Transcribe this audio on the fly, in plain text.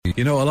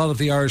You know, a lot of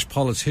the Irish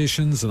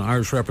politicians and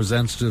Irish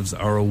representatives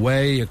are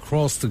away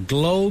across the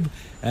globe,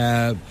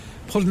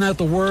 putting out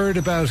the word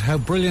about how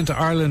brilliant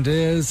Ireland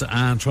is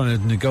and trying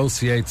to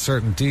negotiate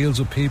certain deals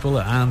with people,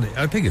 and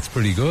I think it's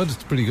pretty good.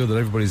 It's pretty good that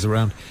everybody's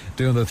around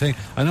doing their thing.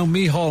 I know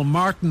Micheál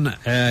Martin,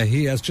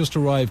 he has just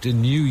arrived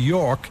in New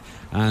York,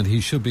 and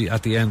he should be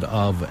at the end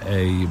of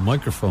a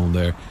microphone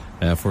there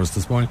for us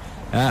this morning.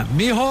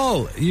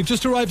 Micheál, you've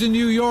just arrived in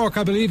New York,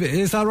 I believe.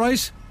 Is that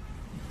right?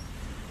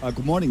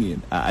 Good morning,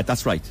 Ian.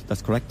 That's right.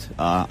 That's correct.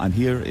 I'm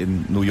here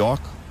in New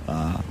York,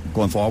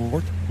 going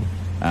forward.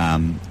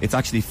 It's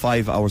actually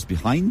 5 hours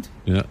behind,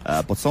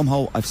 but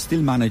somehow I've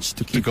still managed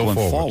to keep going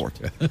forward,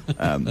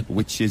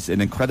 which is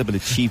an incredible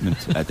achievement,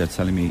 they're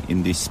telling me,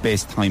 in this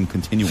space-time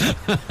continuum.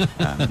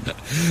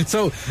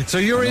 So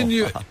you're in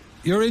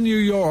New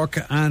York,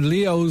 and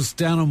Leo's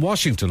down in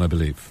Washington, I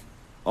believe.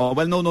 Oh,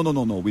 well, no.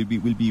 We'll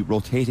be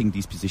rotating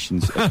these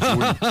positions during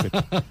the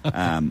trip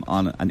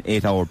on an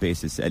 8-hour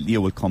basis.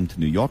 Leo will come to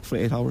New York for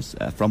 8 hours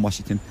from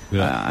Washington,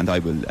 and I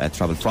will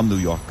travel from New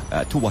York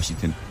to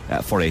Washington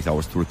for 8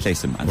 hours to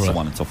replace him, and so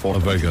on and so forth.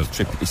 Very good.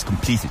 The trip is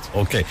completed.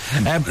 Okay.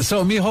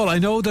 So, Micheál, I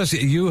know that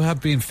you have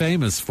been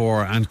famous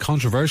for, and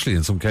controversially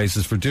in some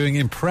cases, for doing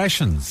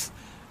impressions.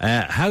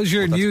 How's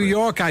your New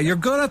York? You're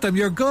good at them.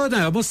 You're good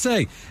now, I must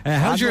say.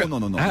 How's your?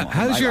 No.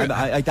 How's your?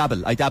 I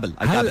dabble.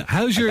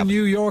 How's your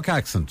New York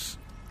accent?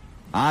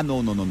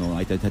 No.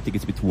 I think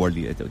it's a bit too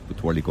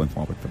early going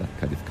forward for that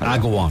kind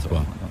of. Go on.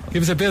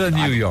 Give us a bit of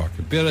New York.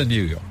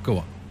 Go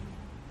on.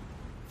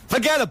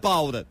 Forget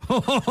about it.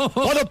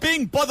 Bada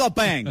bing, bada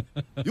bang.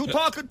 You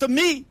talking to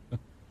me?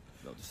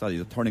 Sorry,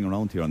 you're turning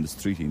around here on the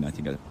street, and I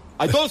think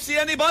I don't see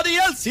anybody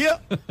else here.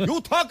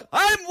 You talk.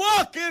 I'm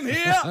walking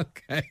here.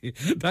 Okay.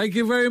 Thank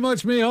you very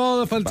much,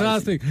 Micheál.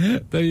 Fantastic.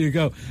 There you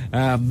go.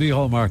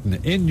 Micheál Martin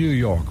in New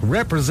York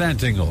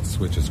representing us,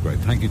 which is great.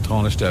 Thank you,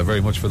 Tánaiste, very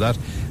much for that.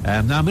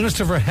 Now,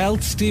 Minister for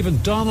Health, Stephen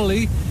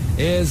Donnelly,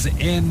 is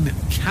in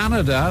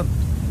Canada,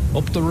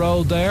 up the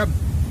road there.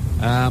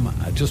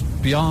 Just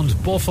beyond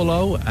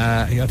Buffalo.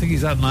 I think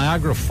he's at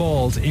Niagara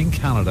Falls in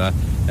Canada.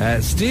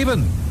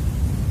 Stephen.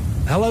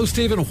 Hello,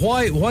 Stephen.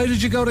 Why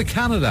did you go to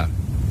Canada?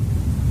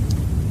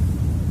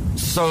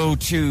 So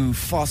to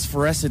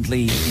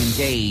phosphorescently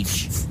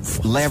engage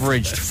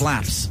leveraged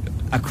flaps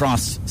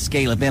across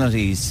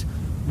scalabilities,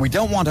 we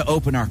don't want to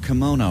open our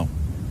kimono.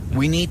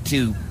 We need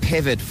to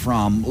pivot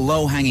from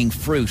low-hanging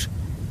fruit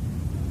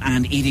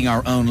and eating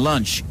our own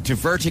lunch to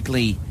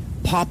vertically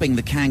popping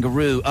the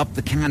kangaroo up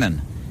the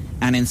cannon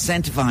and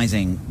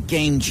incentivizing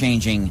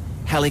game-changing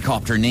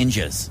helicopter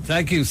ninjas.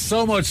 Thank you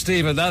so much,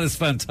 Stephen. That is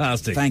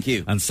fantastic. Thank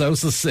you. And so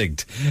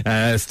succinct.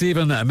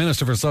 Stephen,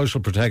 Minister for Social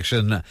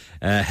Protection.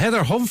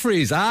 Heather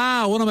Humphreys,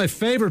 one of my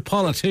favourite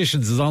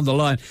politicians, is on the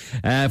line.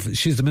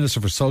 She's the Minister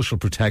for Social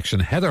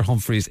Protection. Heather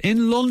Humphreys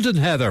in London.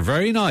 Heather,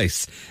 very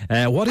nice.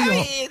 What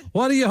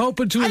are you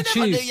hoping to achieve?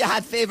 I never knew you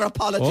had favourite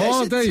politicians.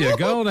 Oh, there you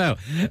go now.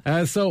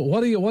 So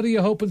what are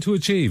you hoping to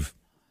achieve?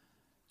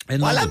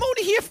 Well, I'm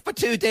only here for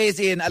 2 days,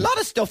 Ian. A lot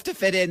of stuff to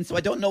fit in, so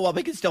I don't know what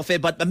we can stuff in.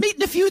 But I'm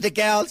meeting a few of the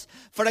girls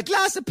for a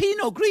glass of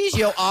Pinot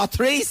Grigio, or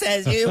 3,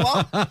 says you,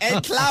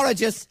 and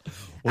Claridge's.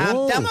 Then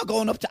we're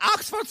going up to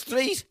Oxford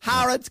Street,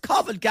 Harrods,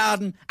 Covent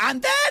Garden,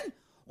 and then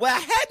we're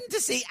heading to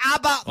see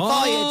ABBA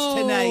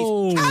Voyage tonight.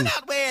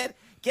 Cannot wait.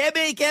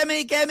 Gimme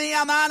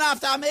a man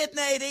after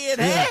midnight, Ian,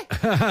 hey?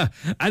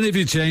 And if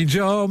you change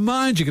your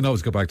mind, you can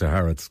always go back to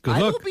Harrods. Good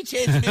luck. I won't be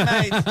changing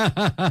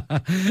my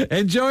mind.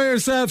 Enjoy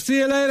yourself. See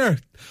you later.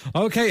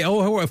 Okay,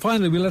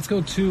 finally, let's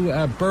go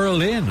to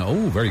Berlin.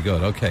 Oh, very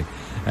good. Okay.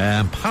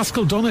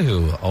 Pascal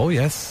Donoghue. Oh,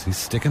 yes, he's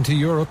sticking to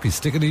Europe.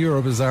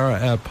 Is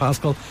our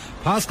Pascal.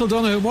 Pascal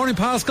Donoghue. Morning,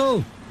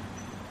 Pascal.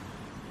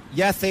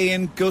 Yes,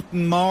 Ian.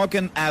 Guten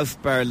Morgen aus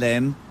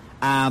Berlin.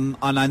 And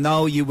I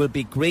know you will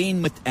be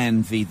green with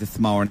envy this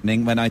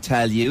morning when I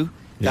tell you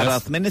that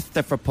as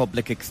Minister for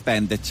Public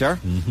Expenditure,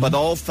 but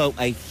also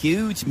a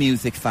huge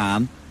music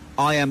fan,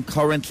 I am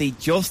currently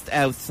just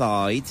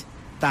outside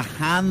the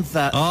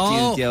Hansa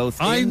Studios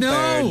in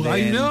Berlin.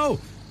 I know.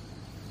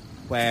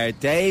 Where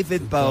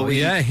David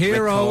Bowie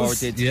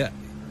recorded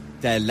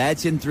the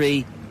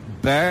legendary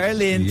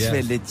Berlin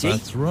Trilogy.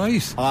 That's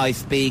right. I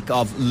speak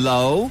of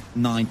Low,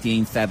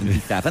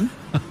 1977,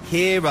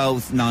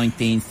 Heroes,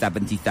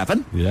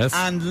 1977,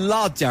 and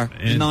Lodger,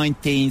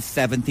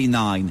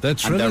 1979. The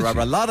trilogy. And there are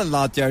a lot of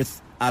lodgers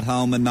at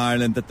home in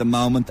Ireland at the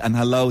moment, and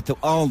hello to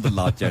all the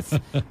lodgers.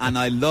 And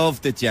I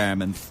love the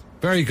Germans.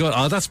 Very good.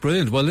 Oh, that's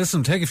brilliant. Well,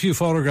 listen, take a few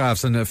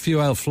photographs and a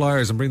few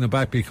flyers and bring them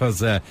back,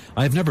 because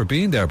I've never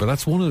been there, but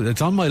that's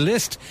it's on my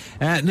list.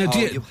 Now,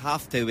 you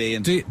have to,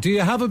 Ian. Do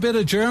you have a bit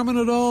of German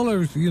at all,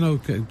 or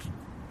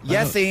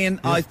Yes, Ian.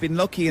 Yeah. I've been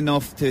lucky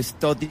enough to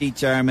study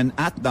German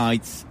at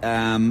nights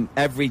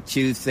every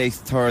Tuesdays,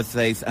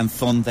 Thursdays, and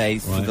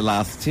Sundays for the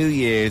last 2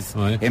 years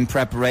in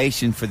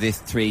preparation for this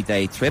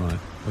 3-day trip. Right.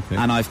 Okay.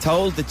 And I've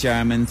told the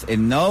Germans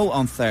in no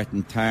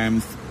uncertain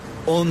terms,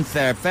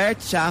 Unsere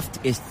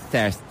Wirtschaft ist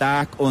sehr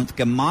stark und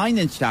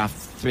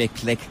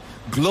gemeinschaftsstricklich,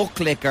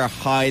 glücklicher,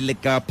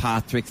 heiliger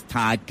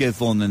Patrickstag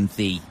gewonnen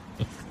sie.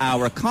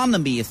 our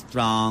economy is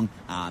strong,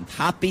 and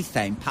happy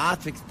St.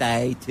 Patrick's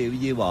Day to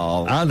you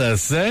all. And the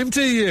same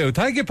to you.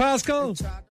 Thank you, Pascal.